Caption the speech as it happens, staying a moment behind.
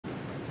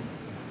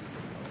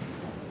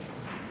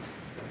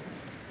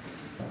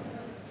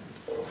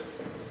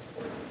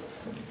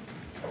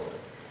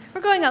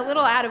We're going a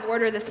little out of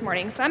order this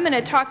morning, so I'm going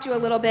to talk to you a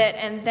little bit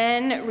and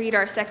then read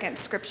our second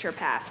scripture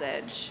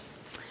passage.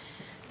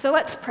 So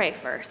let's pray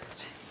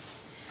first.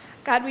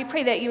 God, we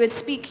pray that you would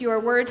speak your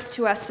words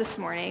to us this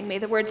morning. May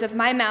the words of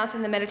my mouth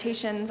and the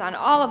meditations on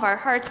all of our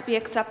hearts be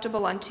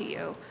acceptable unto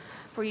you.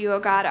 For you, O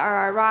God, are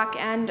our rock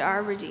and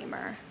our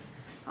Redeemer.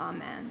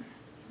 Amen.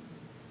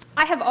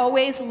 I have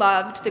always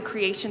loved the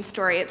creation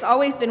story. It's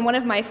always been one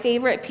of my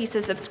favorite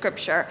pieces of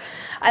scripture.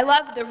 I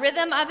love the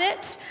rhythm of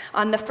it.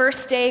 On the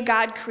first day,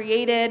 God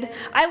created.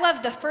 I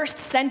love the first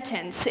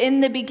sentence,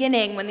 in the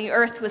beginning, when the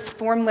earth was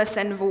formless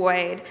and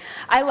void.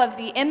 I love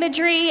the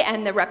imagery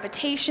and the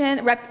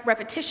repetition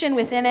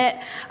within it.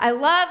 I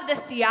love the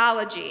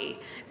theology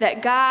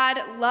that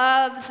God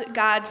loves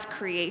God's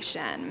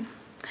creation.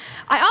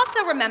 I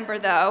also remember,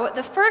 though,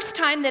 the first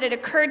time that it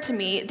occurred to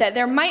me that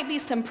there might be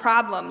some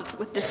problems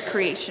with this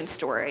creation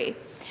story.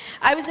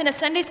 I was in a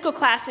Sunday school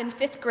class in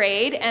 5th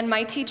grade, and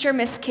my teacher,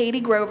 Miss Katie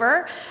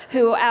Grover,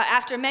 who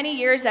after many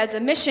years as a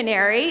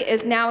missionary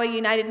is now a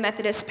United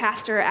Methodist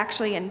pastor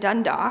actually in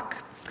Dundalk,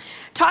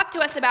 talked to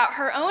us about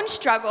her own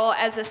struggle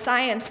as a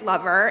science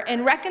lover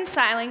in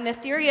reconciling the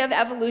theory of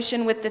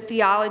evolution with the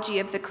theology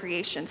of the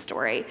creation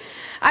story.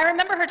 I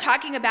remember her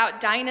talking about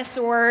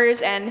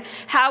dinosaurs and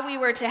how we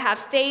were to have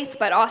faith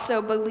but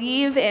also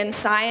believe in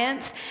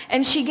science,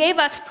 and she gave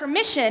us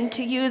permission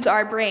to use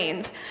our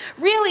brains.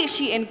 Really,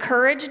 she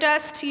encouraged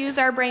us to use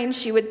our brains.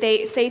 She would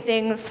say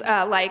things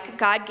like,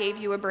 God gave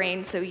you a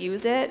brain, so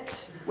use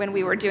it, when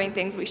we were doing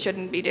things we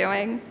shouldn't be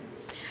doing.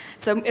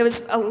 So it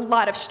was a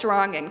lot of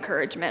strong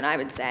encouragement, I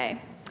would say.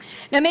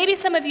 Now, maybe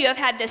some of you have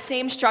had the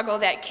same struggle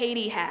that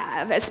Katie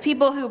have. As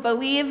people who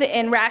believe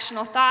in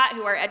rational thought,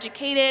 who are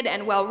educated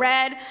and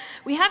well-read,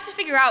 we have to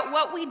figure out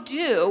what we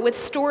do with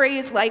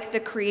stories like the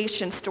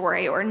creation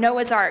story or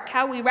Noah's Ark,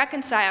 how we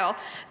reconcile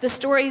the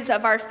stories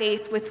of our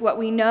faith with what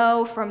we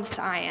know from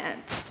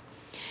science.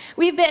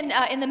 We've been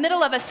in the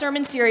middle of a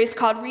sermon series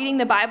called Reading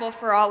the Bible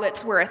for All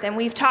It's Worth, and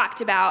we've talked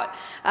about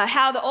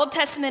how the Old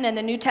Testament and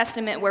the New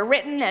Testament were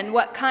written and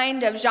what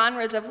kind of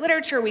genres of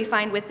literature we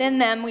find within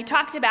them. We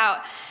talked about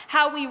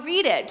how we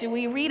read it. Do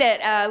we read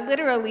it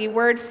literally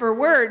word for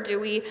word? Do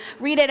we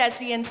read it as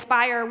the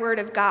inspired word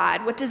of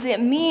God? What does it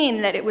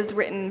mean that it was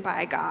written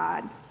by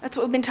God? That's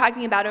what we've been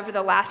talking about over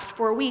the last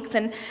 4 weeks.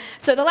 And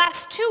so the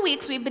last 2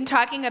 weeks, we've been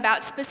talking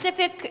about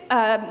specific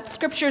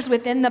scriptures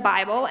within the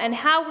Bible and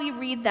how we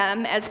read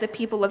them as the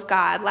people of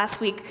God. Last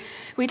week,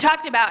 we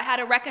talked about how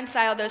to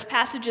reconcile those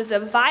passages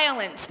of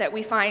violence that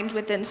we find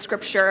within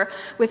Scripture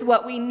with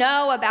what we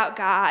know about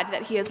God,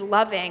 that He is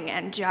loving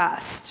and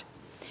just.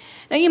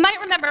 Now, you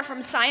might remember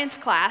from science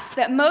class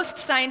that most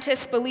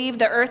scientists believe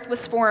the Earth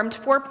was formed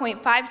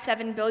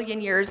 4.57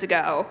 billion years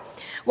ago.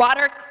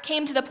 Water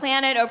came to the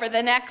planet over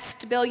the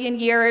next billion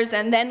years,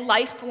 and then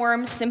life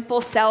forms,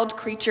 simple-celled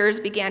creatures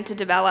began to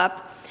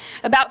develop.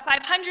 About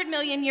 500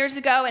 million years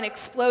ago, an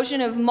explosion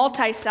of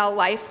multi-cell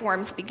life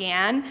forms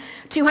began.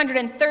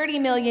 230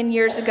 million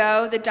years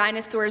ago, the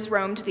dinosaurs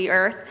roamed the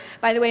Earth.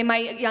 By the way, my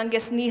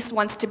youngest niece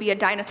wants to be a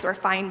dinosaur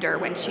finder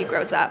when she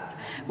grows up,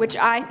 which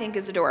I think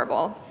is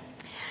adorable.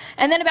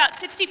 And then about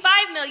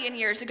 65 million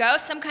years ago,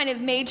 some kind of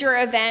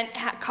major event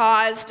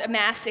caused a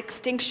mass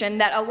extinction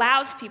that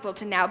allows people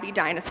to now be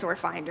dinosaur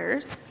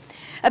finders.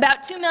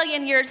 About 2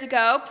 million years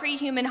ago,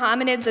 pre-human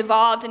hominids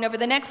evolved, and over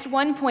the next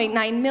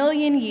 1.9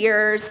 million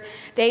years,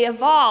 they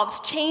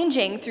evolved,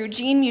 changing through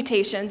gene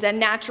mutations and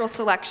natural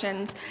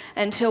selections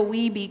until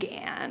we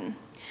began.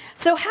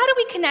 So how do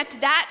we connect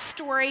that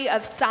story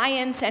of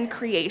science and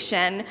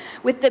creation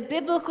with the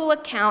biblical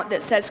account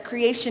that says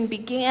creation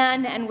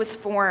began and was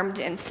formed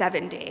in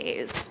 7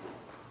 days?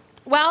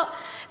 Well,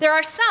 there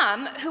are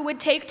some who would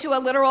take to a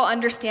literal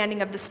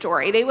understanding of the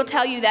story. They will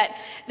tell you that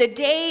the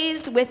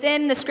days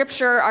within the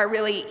scripture are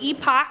really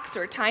epochs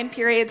or time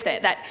periods,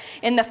 that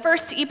in the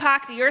first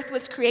epoch the earth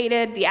was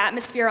created, the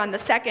atmosphere on the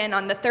second,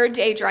 on the third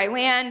day dry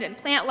land and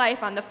plant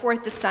life, on the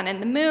fourth the sun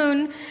and the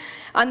moon.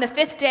 On the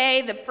fifth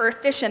day, the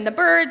fish and the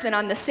birds, and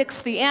on the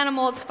sixth, the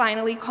animals,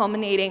 finally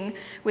culminating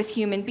with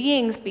human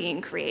beings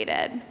being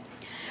created.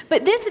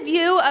 But this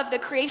view of the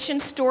creation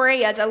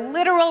story as a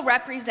literal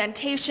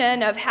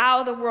representation of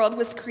how the world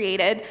was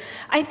created,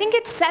 I think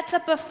it sets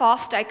up a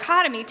false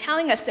dichotomy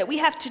telling us that we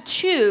have to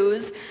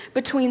choose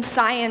between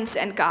science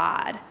and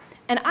God.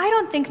 And I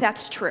don't think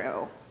that's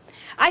true.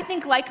 I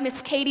think, like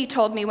Miss Katie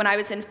told me when I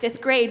was in 5th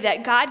grade,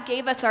 that God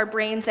gave us our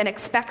brains and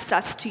expects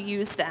us to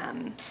use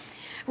them.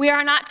 We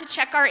are not to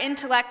check our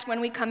intellect when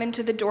we come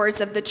into the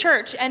doors of the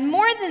church. And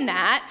more than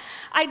that,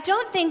 I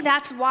don't think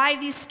that's why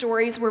these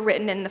stories were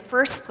written in the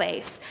first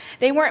place.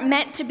 They weren't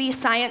meant to be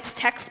science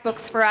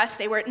textbooks for us.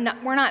 They were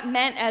not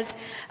meant as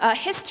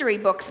history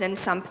books in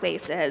some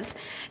places.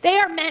 They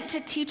are meant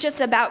to teach us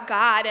about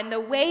God and the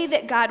way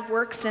that God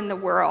works in the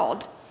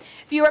world.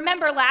 If you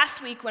remember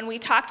last week when we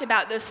talked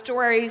about those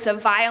stories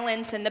of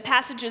violence and the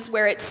passages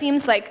where it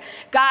seems like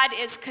God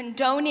is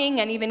condoning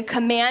and even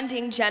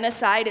commanding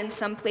genocide in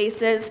some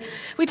places,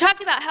 we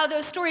talked about how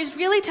those stories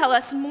really tell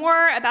us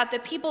more about the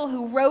people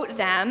who wrote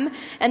them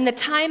and the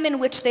time in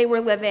which they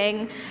were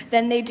living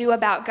than they do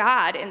about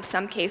God in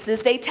some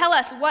cases. They tell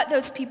us what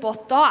those people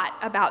thought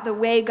about the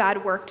way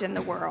God worked in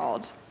the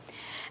world.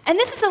 And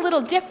this is a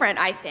little different,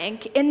 I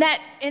think, in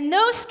that in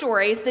those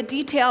stories, the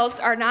details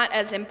are not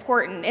as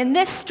important. In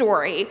this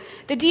story,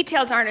 the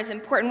details aren't as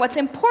important. What's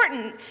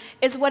important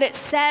is what it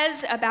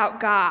says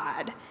about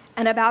God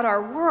and about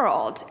our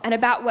world and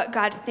about what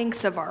God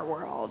thinks of our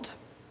world.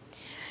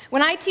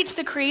 When I teach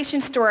the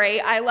creation story,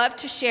 I love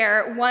to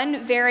share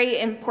one very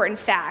important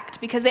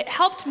fact because it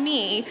helped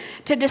me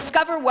to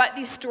discover what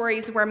these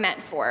stories were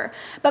meant for.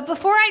 But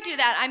before I do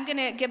that, I'm going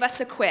to give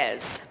us a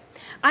quiz.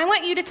 I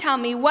want you to tell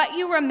me what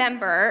you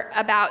remember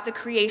about the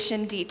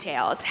creation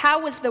details.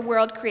 How was the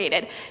world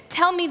created?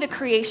 Tell me the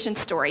creation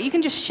story. You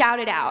can just shout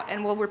it out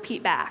and we'll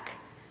repeat back.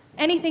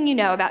 Anything you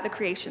know about the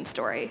creation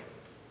story?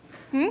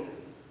 Go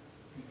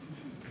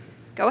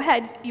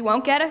ahead. You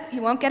won't get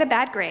a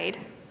bad grade.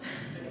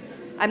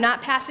 I'm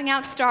not passing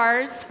out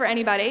stars for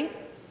anybody.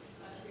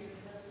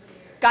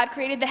 God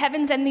created the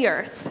heavens and the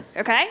earth,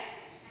 okay?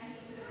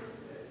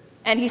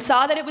 And he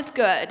saw that it was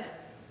good.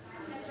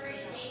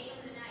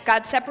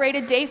 God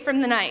separated day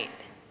from the night.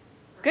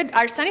 Good.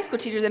 Our Sunday school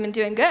teachers have been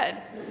doing good.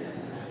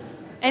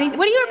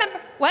 What do you remember?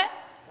 What?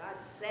 God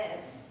said.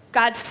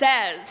 God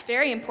says.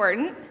 Very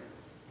important.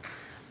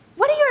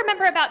 What do you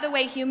remember about the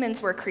way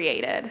humans were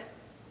created?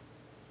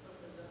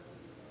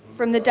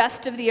 From the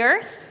dust of the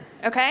earth?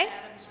 Okay.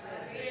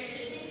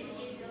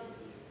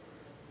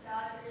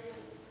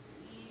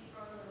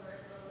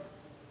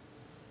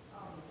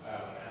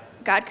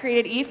 God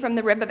created Eve from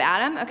the rib of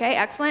Adam. Okay,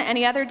 excellent.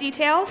 Any other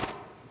details?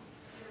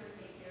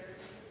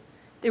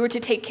 They were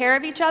to take care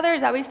of each other, is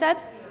that what you said?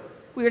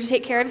 We were to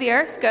take care of the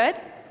earth, good.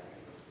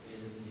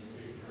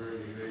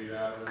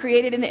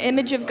 Created in the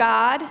image of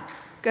God,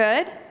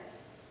 good.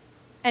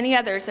 Any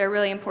others that are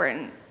really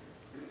important?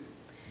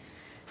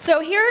 So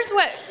here's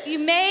what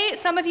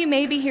some of you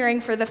may be hearing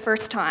for the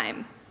first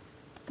time.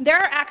 There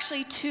are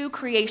actually two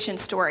creation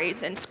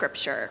stories in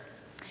Scripture.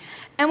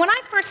 And when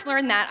I first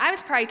learned that, I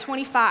was probably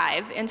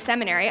 25 in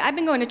seminary. I've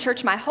been going to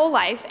church my whole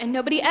life, and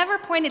nobody ever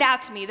pointed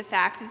out to me the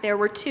fact that there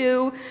were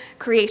two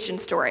creation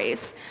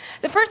stories.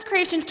 The first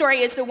creation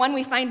story is the one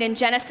we find in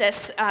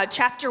Genesis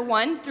chapter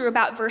 1 through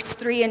about verse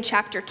 3 in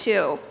chapter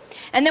 2.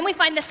 And then we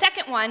find the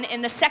second one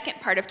in the second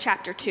part of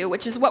chapter 2,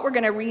 which is what we're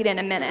going to read in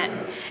a minute.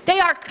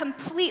 They are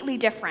completely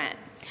different.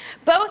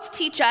 Both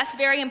teach us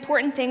very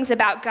important things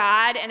about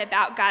God and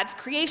about God's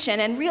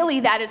creation, and really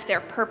that is their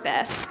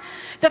purpose.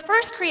 The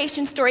first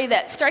creation story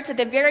that starts at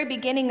the very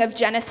beginning of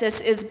Genesis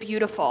is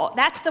beautiful.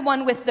 That's the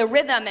one with the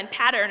rhythm and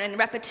pattern and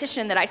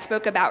repetition that I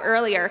spoke about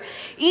earlier.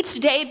 Each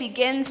day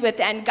begins with,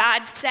 and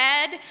God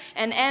said,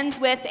 and ends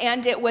with,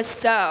 and it was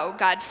so.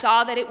 God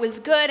saw that it was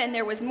good, and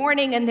there was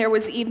morning, and there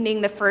was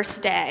evening the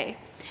first day.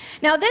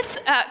 Now, this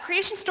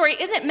creation story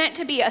isn't meant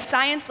to be a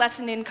science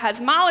lesson in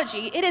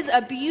cosmology. It is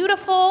a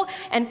beautiful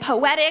and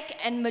poetic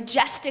and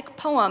majestic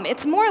poem.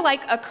 It's more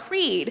like a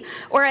creed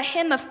or a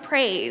hymn of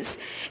praise.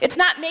 It's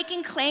not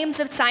making claims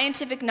of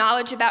scientific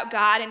knowledge about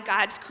God and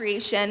God's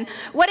creation.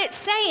 What it's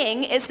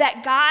saying is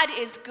that God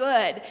is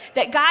good,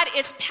 that God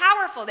is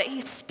powerful, that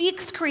he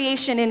speaks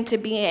creation into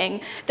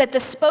being, that the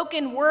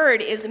spoken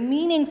word is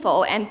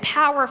meaningful and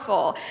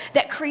powerful,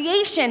 that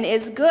creation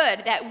is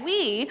good, that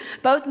we,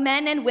 both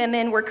men and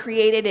women, were created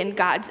in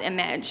God's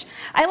image.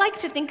 I like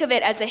to think of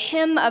it as a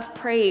hymn of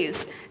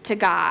praise to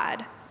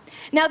God.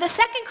 Now, the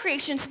second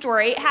creation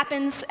story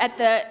happens at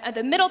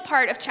the middle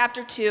part of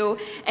chapter 2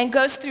 and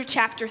goes through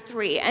chapter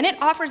 3, and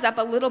it offers up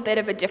a little bit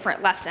of a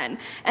different lesson,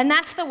 and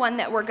that's the one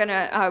that we're going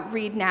to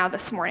read now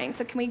this morning.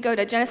 So can we go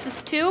to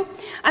Genesis 2?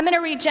 I'm going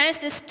to read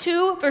Genesis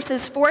 2,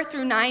 verses 4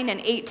 through 9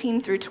 and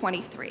 18 through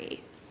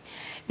 23.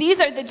 These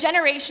are the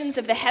generations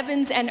of the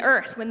heavens and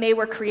earth when they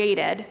were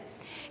created.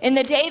 In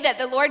the day that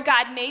the Lord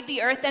God made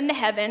the earth and the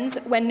heavens,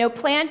 when no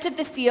plant of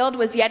the field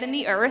was yet in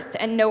the earth,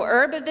 and no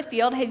herb of the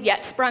field had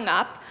yet sprung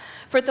up,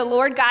 for the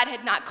Lord God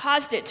had not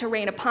caused it to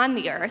rain upon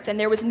the earth, and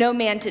there was no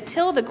man to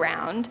till the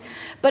ground,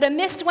 but a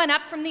mist went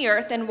up from the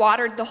earth and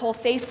watered the whole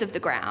face of the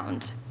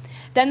ground.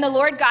 Then the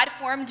Lord God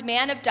formed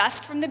man of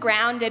dust from the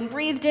ground and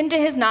breathed into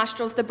his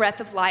nostrils the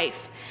breath of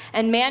life,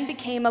 and man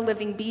became a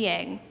living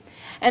being.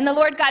 And the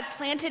Lord God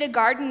planted a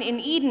garden in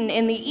Eden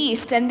in the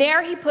east, and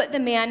there he put the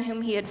man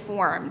whom he had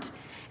formed.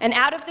 And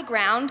out of the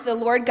ground the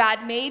Lord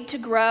God made to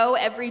grow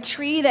every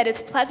tree that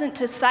is pleasant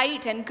to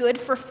sight and good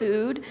for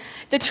food,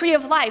 the tree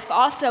of life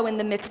also in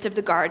the midst of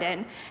the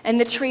garden, and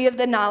the tree of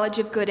the knowledge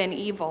of good and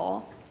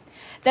evil.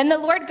 Then the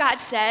Lord God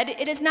said,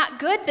 "It is not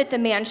good that the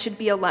man should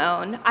be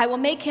alone. I will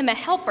make him a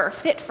helper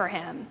fit for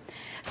him."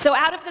 So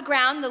out of the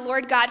ground the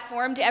Lord God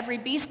formed every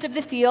beast of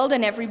the field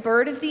and every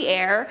bird of the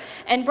air,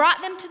 and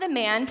brought them to the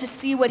man to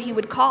see what he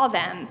would call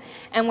them.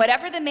 And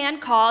whatever the man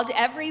called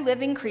every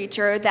living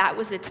creature, that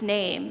was its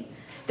name.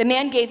 The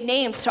man gave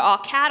names to all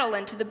cattle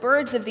and to the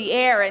birds of the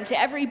air and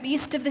to every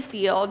beast of the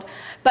field,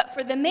 but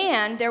for the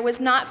man there was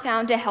not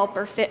found a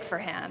helper fit for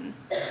him.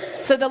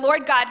 So the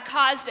Lord God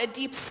caused a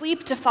deep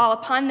sleep to fall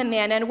upon the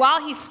man, and while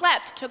he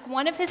slept, took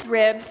one of his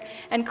ribs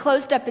and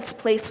closed up its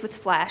place with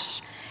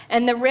flesh.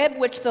 And the rib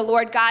which the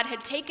Lord God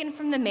had taken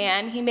from the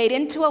man, he made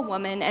into a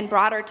woman and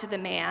brought her to the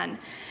man.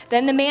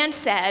 Then the man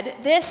said,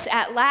 "This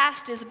at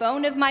last is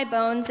bone of my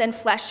bones and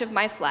flesh of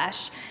my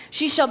flesh.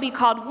 She shall be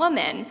called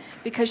woman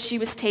because she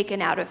was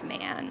taken out of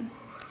man."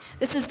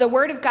 This is the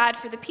word of God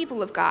for the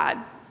people of God.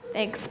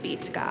 Thanks be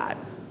to God.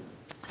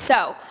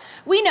 So,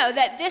 we know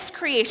that this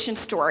creation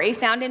story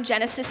found in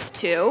Genesis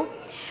 2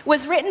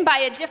 was written by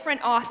a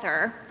different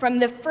author from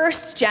the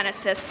first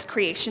Genesis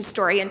creation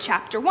story in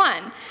chapter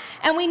 1.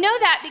 And we know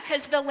that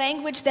because the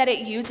language that it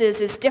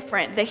uses is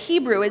different. The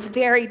Hebrew is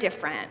very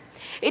different.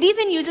 It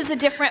even uses a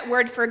different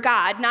word for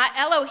God, not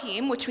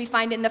Elohim, which we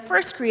find in the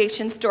first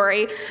creation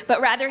story,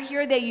 but rather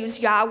here they use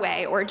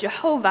Yahweh or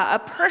Jehovah, a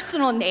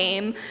personal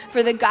name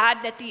for the God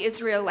that the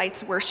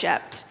Israelites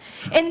worshipped.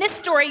 In this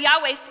story,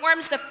 Yahweh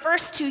forms the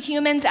first two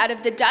humans out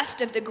of the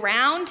dust of the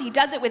ground. He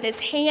does it with his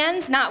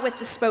hands, not with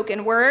the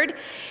spoken word.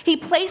 He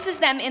places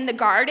them in the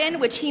garden,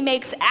 which he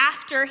makes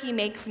after he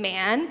makes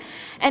man,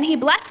 and he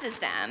blesses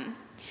them.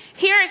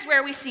 Here is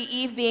where we see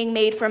Eve being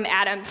made from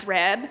Adam's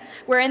rib,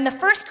 where in the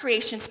first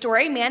creation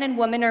story, man and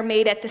woman are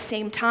made at the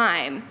same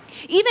time.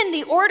 Even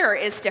the order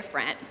is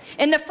different.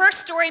 In the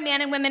first story,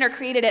 man and women are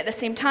created at the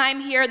same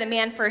time. Here, the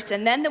man first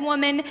and then the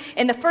woman.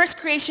 In the first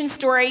creation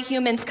story,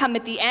 humans come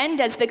at the end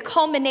as the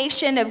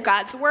culmination of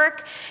God's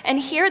work. And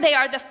here they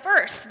are the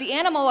first. The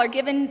animals are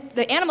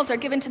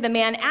given to the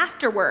man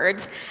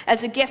afterwards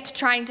as a gift,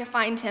 trying to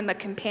find him a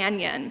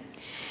companion.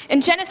 In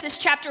Genesis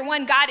chapter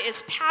 1, God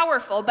is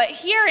powerful, but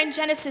here in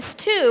Genesis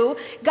 2,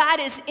 God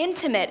is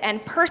intimate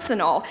and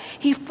personal.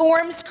 He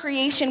forms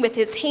creation with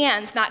his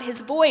hands, not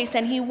his voice,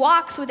 and he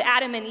walks with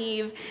Adam and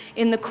Eve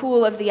in the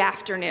cool of the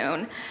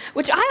afternoon,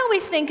 which I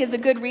always think is a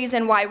good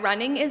reason why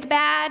running is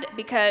bad,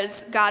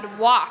 because God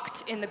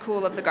walked in the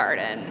cool of the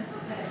garden.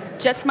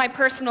 Just my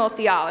personal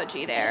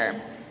theology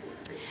there.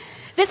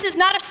 This is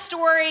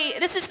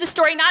the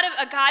story not of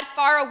a God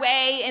far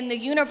away in the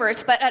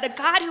universe, but of a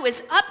God who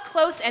is up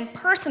close and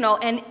personal,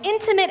 an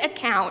intimate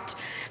account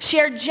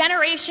shared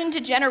generation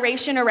to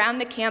generation around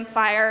the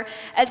campfire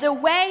as a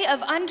way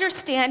of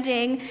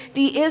understanding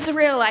the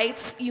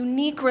Israelites'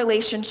 unique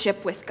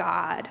relationship with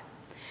God.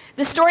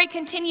 The story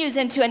continues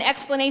into an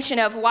explanation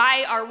of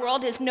why our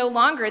world is no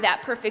longer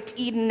that perfect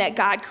Eden that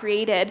God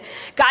created.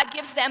 God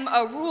gives them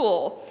a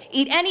rule: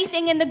 eat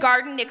anything in the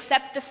garden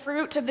except the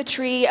fruit of the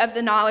tree of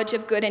the knowledge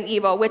of good and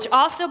evil, which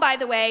also, by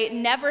the way,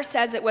 never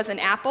says it was an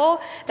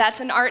apple. That's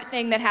an art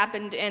thing that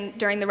happened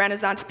during the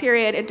Renaissance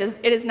period. It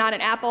is not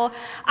an apple.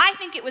 I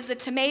think it was a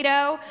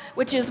tomato,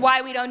 which is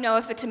why we don't know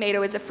if a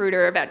tomato is a fruit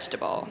or a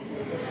vegetable.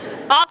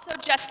 Also,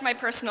 just my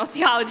personal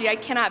theology. I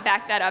cannot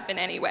back that up in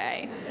any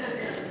way.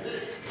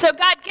 So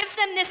God gives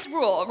them this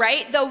rule,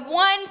 right? The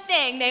one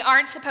thing they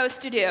aren't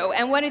supposed to do.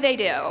 And what do? They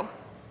do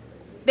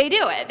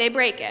it. They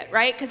break it,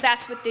 right? Because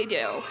that's what they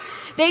do.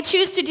 They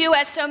choose to do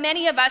as so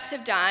many of us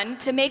have done,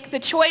 to make the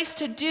choice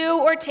to do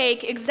or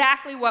take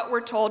exactly what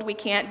we're told we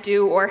can't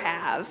do or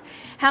have.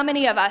 How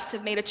many of us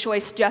have made a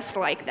choice just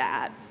like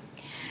that?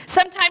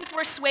 Sometimes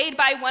we're swayed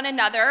by one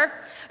another.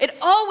 It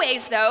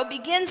always, though,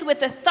 begins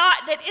with a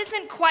thought that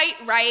isn't quite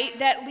right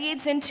that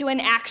leads into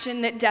an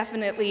action that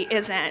definitely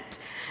isn't.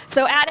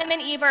 So Adam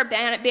and Eve are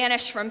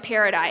banished from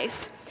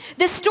paradise.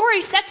 This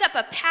story sets up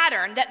a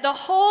pattern that the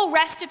whole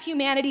rest of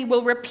humanity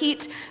will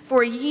repeat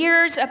for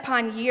years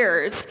upon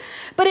years.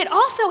 But it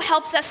also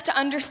helps us to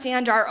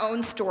understand our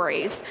own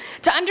stories,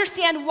 to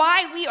understand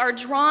why we are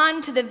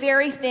drawn to the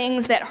very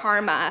things that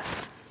harm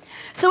us.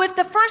 So if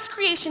the first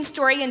creation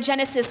story in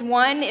Genesis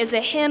 1 is a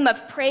hymn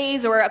of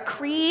praise or a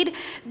creed,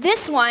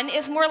 this one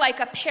is more like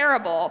a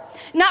parable.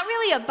 Not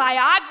really a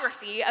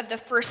biography of the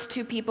first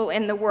two people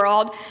in the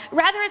world.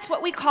 Rather, it's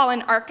what we call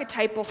an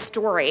archetypal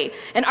story.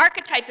 An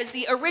archetype is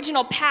the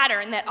original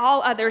pattern that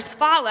all others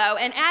follow,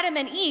 and Adam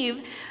and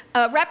Eve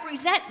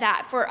represent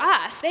that for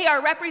us. They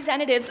are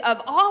representatives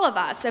of all of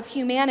us, of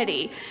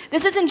humanity.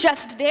 This isn't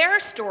just their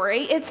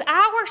story, it's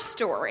our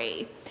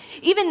story.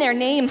 Even their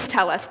names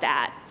tell us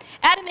that.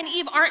 Adam and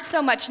Eve aren't so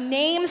much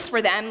names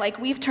for them like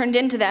we've turned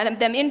into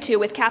them into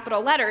with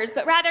capital letters,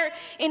 but rather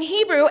in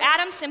Hebrew,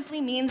 Adam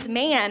simply means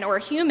man or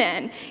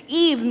human.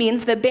 Eve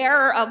means the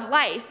bearer of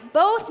life.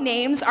 Both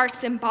names are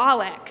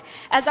symbolic,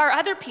 as are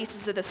other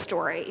pieces of the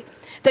story.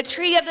 The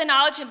tree of the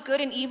knowledge of good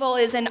and evil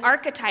is an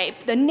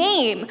archetype. The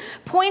name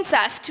points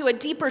us to a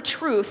deeper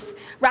truth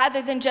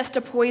rather than just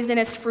a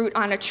poisonous fruit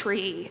on a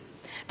tree.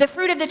 The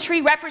fruit of the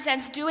tree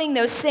represents doing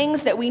those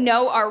things that we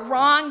know are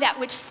wrong, that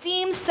which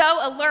seems so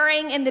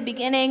alluring in the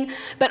beginning,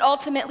 but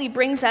ultimately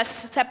brings us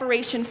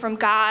separation from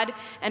God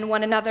and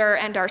one another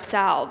and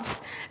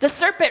ourselves. The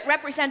serpent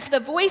represents the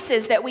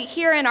voices that we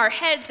hear in our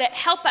heads that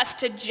help us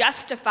to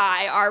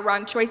justify our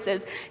wrong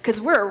choices, because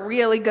we're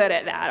really good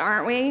at that,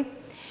 aren't we?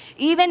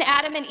 Even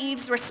Adam and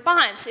Eve's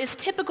response is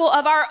typical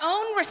of our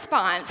own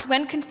response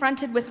when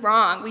confronted with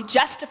wrong. We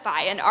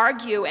justify and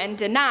argue and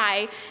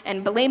deny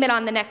and blame it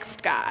on the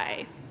next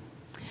guy.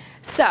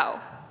 So,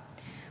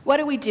 what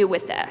do we do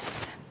with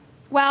this?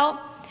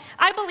 Well,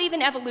 I believe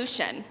in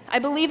evolution. I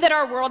believe that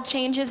our world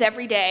changes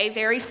every day,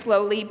 very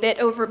slowly, bit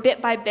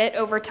by bit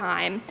over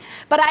time.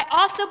 But I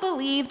also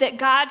believe that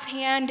God's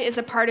hand is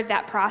a part of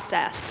that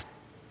process.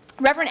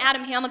 Reverend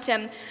Adam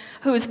Hamilton,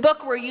 whose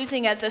book we're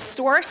using as a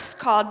source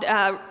called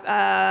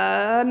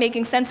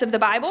Making Sense of the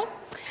Bible,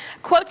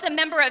 quotes a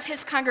member of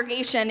his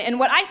congregation in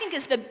what I think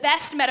is the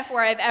best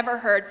metaphor I've ever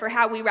heard for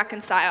how we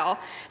reconcile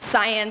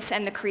science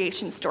and the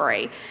creation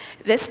story.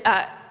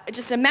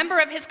 Just a member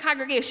of his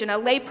congregation, a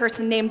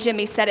layperson named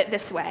Jimmy, said it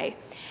this way: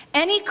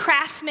 any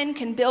craftsman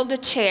can build a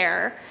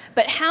chair,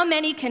 but how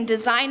many can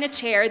design a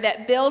chair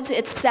that builds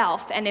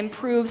itself and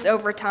improves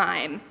over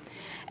time?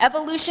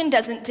 Evolution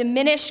doesn't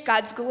diminish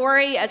God's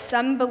glory, as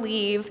some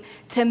believe.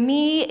 To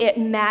me, it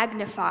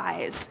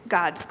magnifies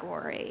God's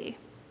glory.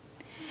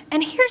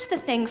 And here's the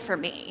thing for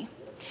me.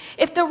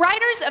 If the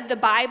writers of the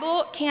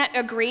Bible can't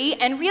agree,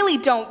 and really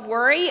don't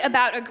worry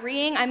about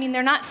agreeing, I mean,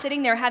 they're not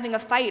sitting there having a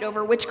fight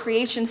over which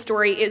creation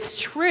story is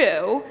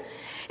true,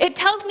 it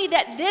tells me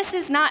that this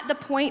is not the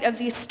point of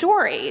these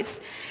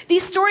stories.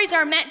 These stories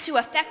are meant to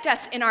affect us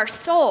in our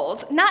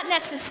souls, not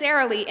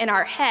necessarily in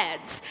our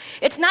heads.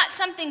 It's not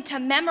something to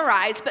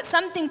memorize, but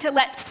something to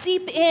let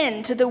seep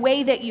into the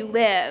way that you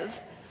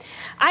live.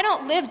 I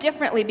don't live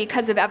differently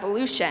because of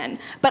evolution,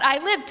 but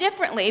I live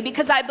differently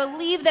because I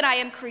believe that I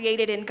am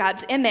created in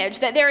God's image,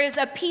 that there is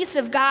a piece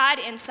of God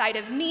inside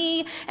of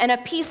me and a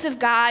piece of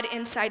God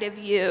inside of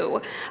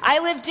you. I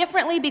live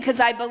differently because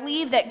I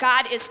believe that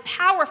God is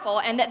powerful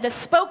and that the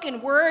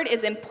spoken word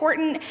is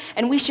important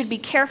and we should be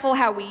careful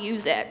how we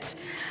use it.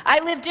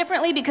 I live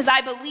differently because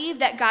I believe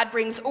that God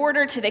brings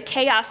order to the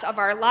chaos of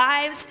our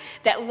lives,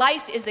 that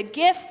life is a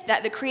gift,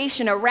 that the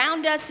creation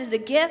around us is a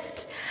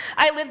gift.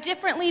 I live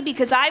differently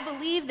because I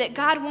believe that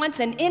God wants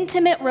an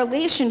intimate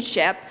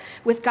relationship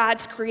with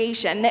God's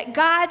creation, that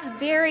God's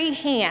very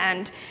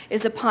hand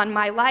is upon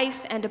my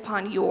life and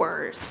upon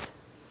yours.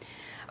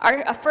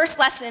 Our first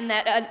lesson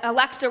that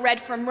Alexa read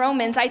from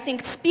Romans, I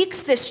think,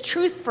 speaks this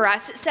truth for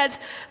us. It says,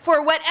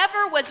 "For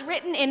whatever was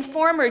written in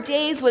former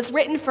days was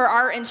written for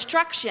our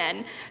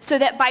instruction, so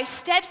that by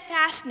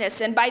steadfastness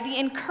and by the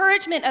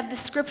encouragement of the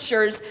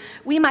scriptures,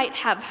 we might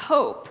have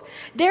hope."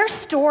 Their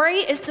story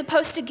is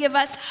supposed to give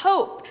us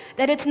hope,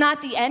 that it's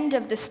not the end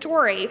of the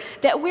story,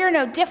 that we're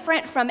no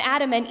different from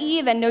Adam and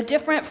Eve and no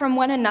different from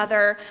one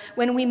another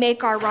when we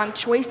make our wrong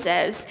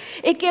choices.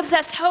 It gives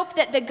us hope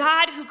that the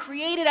God who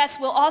created us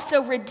will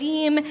also redeem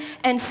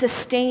and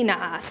sustain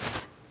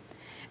us.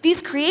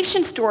 These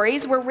creation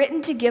stories were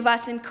written to give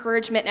us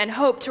encouragement and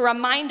hope, to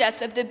remind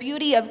us of the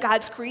beauty of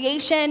God's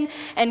creation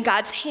and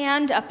God's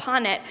hand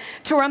upon it,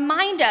 to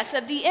remind us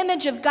of the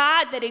image of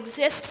God that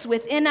exists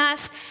within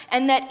us,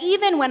 and that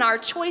even when our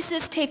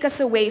choices take us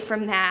away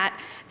from that,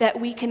 that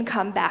we can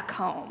come back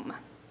home.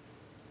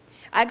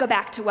 I go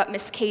back to what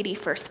Miss Katie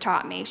first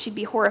taught me. She'd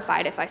be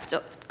horrified if I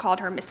still called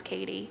her Miss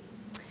Katie.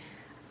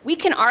 We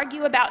can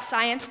argue about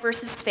science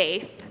versus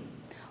faith,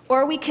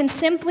 or we can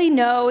simply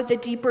know the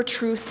deeper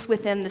truths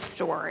within the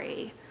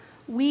story.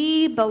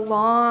 We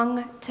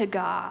belong to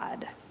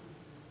God.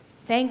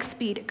 Thanks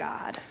be to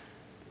God.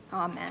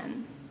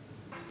 Amen.